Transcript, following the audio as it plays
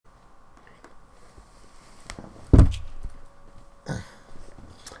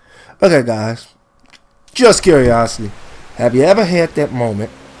Okay, guys. Just curiosity. Have you ever had that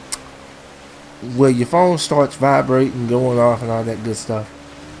moment where your phone starts vibrating, going off, and all that good stuff,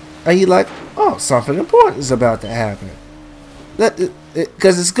 and you're like, "Oh, something important is about to happen,"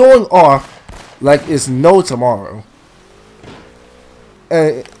 because it's going off like it's no tomorrow.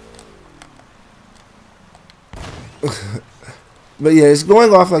 But yeah, it's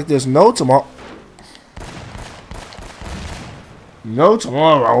going off like there's no tomorrow. No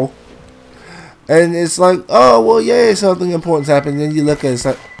tomorrow. And it's like, oh, well, yeah, something important's happening. Then you look at it, it's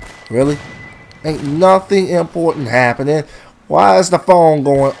like, really? Ain't nothing important happening. Why is the phone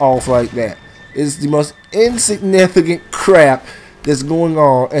going off like that? It's the most insignificant crap that's going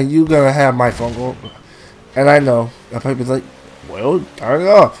on, and you're going to have my phone go. And I know, people's like, well, turn it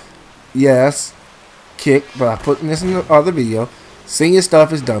off. Yes, Kick, but I put this in the other video. Senior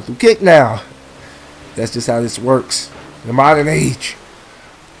stuff is done through Kick now. That's just how this works in the modern age.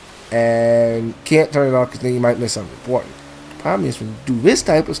 And can't turn it off because then you might miss something important. The problem is when you do this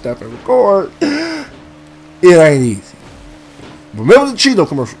type of stuff and record, it ain't easy. Remember the Cheeto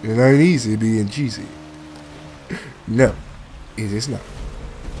commercial? It ain't easy being cheesy. No, it is not.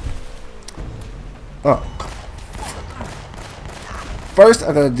 Oh, first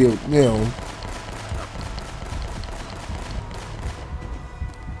I gotta deal with them.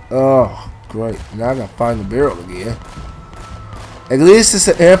 Oh, great. Now I gotta find the barrel again. At least it's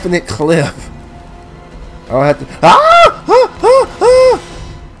an infinite clip. I don't have to.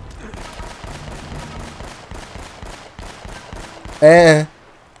 And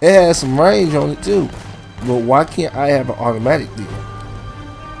it has some range on it too. But why can't I have an automatic deal?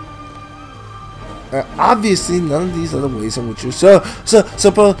 Obviously, none of these other ways in which you're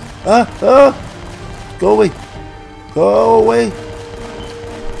supposed. Go away. Go away.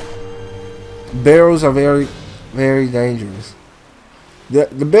 Barrels are very, very dangerous. The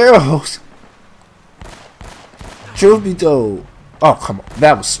barrels, truth be told, oh come on,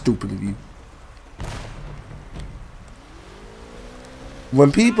 that was stupid of you.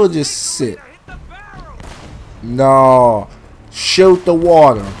 When people just sit, no, shoot the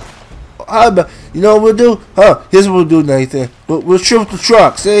water. You know what we'll do? Here's what we'll do, Nathan. We'll shoot the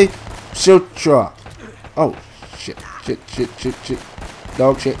truck. See, shoot the truck. Oh shit, shit.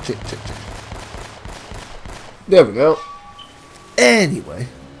 Dog shit. There we go. Anyway,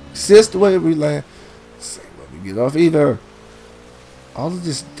 since the way we land, say let me get off either. All of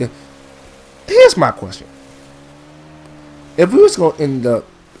this. Here's my question: if we was gonna end up,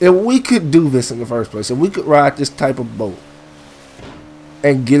 if we could do this in the first place, if we could ride this type of boat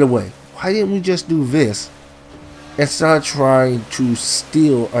and get away, why didn't we just do this instead of trying to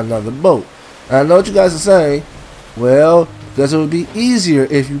steal another boat? And I know what you guys are saying. Well, because it would be easier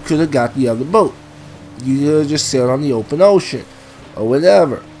if you could have got the other boat. You could have just sailed on the open ocean. Or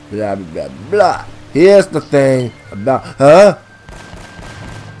whatever. Blah, blah, blah. Here's the thing about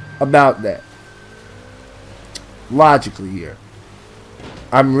about that. Logically here.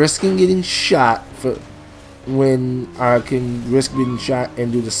 I'm risking getting shot for when I can risk getting shot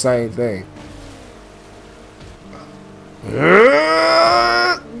and do the same thing.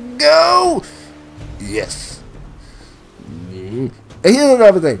 Go! Yes. And here's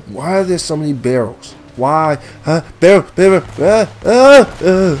another thing. Why are there so many barrels? Why? Barrel.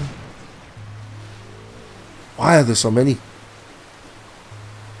 Why are there so many?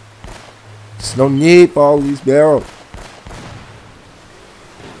 There's no need for all these barrels.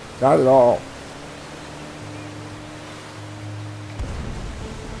 Not at all.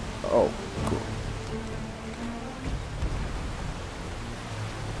 Oh, cool.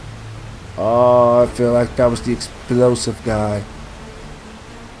 Oh, I feel like that was the explosive guy.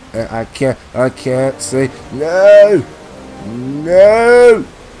 And I can't say no.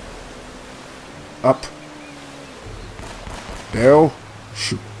 Up. Barrel,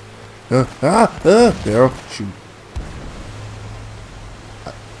 shoot. Barrel, shoot.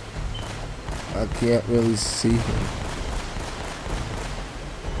 I can't really see him.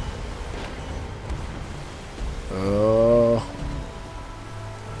 Oh.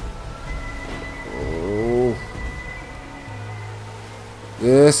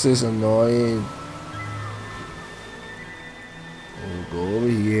 This is annoying. We'll go over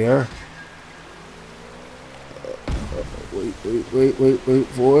here. Wait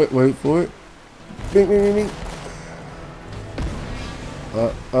for it. Wait for it. Bing.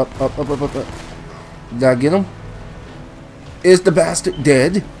 Up. Did I get him? Is the bastard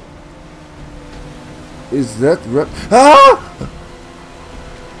dead? Is that right? Ah!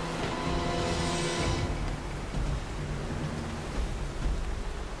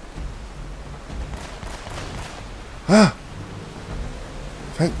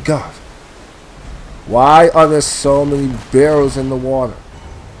 Thank God. Why are there so many barrels in the water?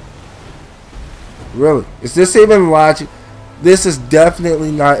 Really? Is this even logic? This is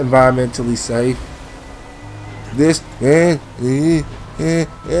definitely not environmentally safe. This...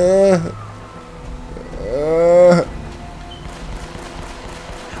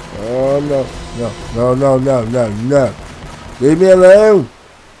 oh no. No, no, no, no, no, no. Leave me alone.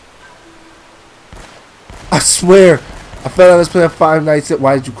 I swear. I felt like I was playing Five Nights at...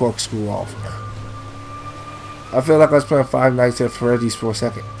 Why did you corkscrew off? I feel like I was playing Five Nights at Freddy's for a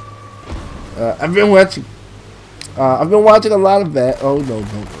second. I've been watching a lot of that. Oh no,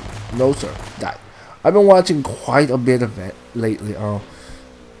 no, no, no, sir. Die. I've been watching quite a bit of that lately.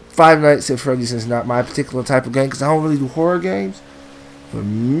 Five Nights at Freddy's is not my particular type of game because I don't really do horror games. But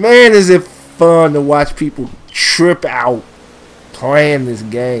man, is it fun to watch people trip out playing this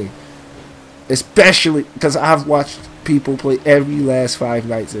game. Especially because I've watched people play every last Five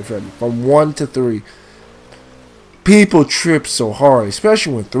Nights at Freddy's from 1 to 3. People trip so hard,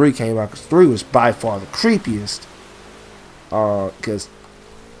 especially when 3 came out, because 3 was by far the creepiest. Because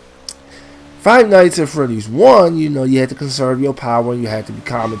Five Nights at Freddy's 1, you know, you had to conserve your power and you had to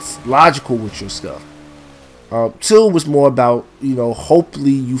become logical with your stuff. 2 was more about, you know,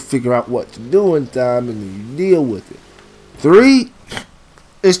 hopefully you figure out what to do in time and then you deal with it. 3,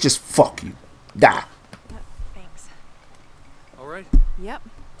 it's just fuck you. Die. Thanks. All right? Yep.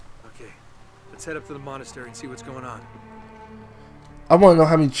 Okay. Let's head up to the monastery and see what's going on. I want to know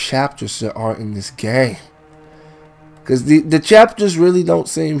how many chapters there are in this game. Because the chapters really don't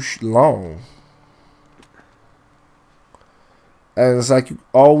seem long. And it's like you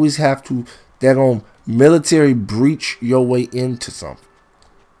always have to military breach your way into something.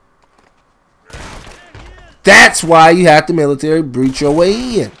 That's why you have to military breach your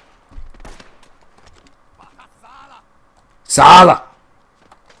way in. Sala.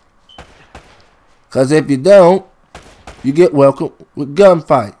 Because if you don't, you get welcomed with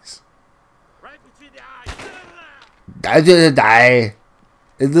gunfights. Die.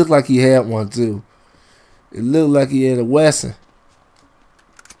 It looked like he had one too. It looked like he had a Wesson.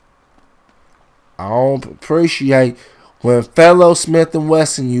 I don't appreciate when fellow Smith &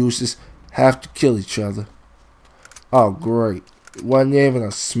 Wesson users have to kill each other. Oh great. It wasn't even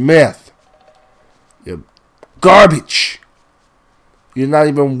a Smith. You're garbage. You're not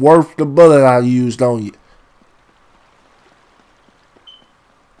even worth the bullet I used on you.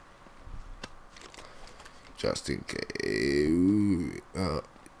 Just in case.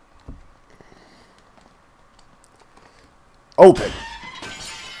 Open.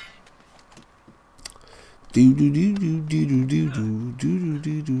 Do do do do do do do do do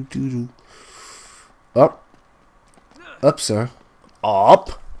do do do do. Up. Up, sir.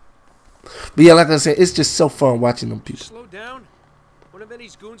 Up. But yeah, like I said, it's just so fun watching them people. Slow down. One of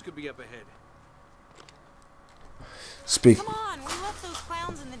Eddie's goons could be up ahead. Speak. Come on, we left those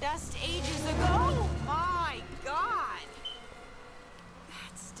clowns in the dust ages ago. Oh my God.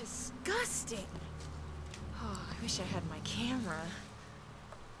 That's disgusting. Oh, I wish I had my camera.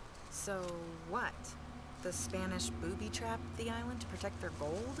 So what? The Spanish booby trapped the island to protect their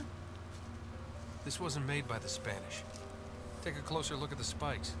gold? This wasn't made by the Spanish. Take a closer look at the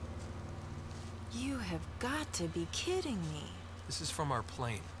spikes. You have got to be kidding me. This is from our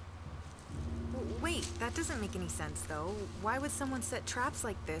plane. Wait, that doesn't make any sense, though. Why would someone set traps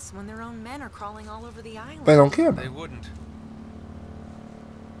like this when their own men are crawling all over the island? They don't care. They wouldn't.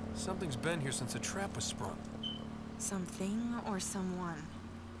 Something's been here since a trap was sprung. Something or someone?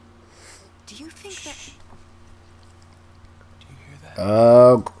 Do you think that... Do you hear that?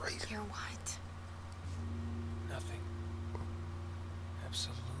 Oh, great. Hear what? Nothing.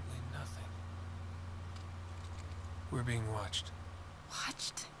 Absolutely nothing. We're being watched.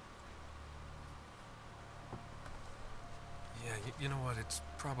 Watched? Yeah, you know what? It's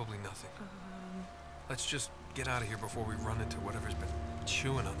probably nothing. Let's just get out of here before we run into whatever's been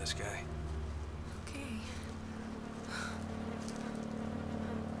chewing on this guy. Okay.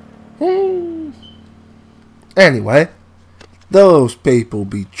 Anyway, those people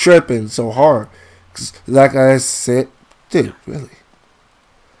be tripping so hard. 'Cause like I said, dude, really.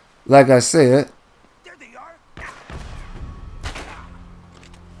 Like I said. There they are.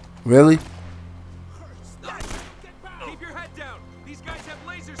 Really? Keep your head down. These guys have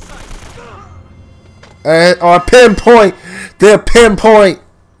laser sight. And or pinpoint. They're pinpoint.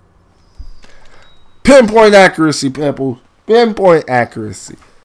 Pinpoint accuracy, people. Pinpoint accuracy.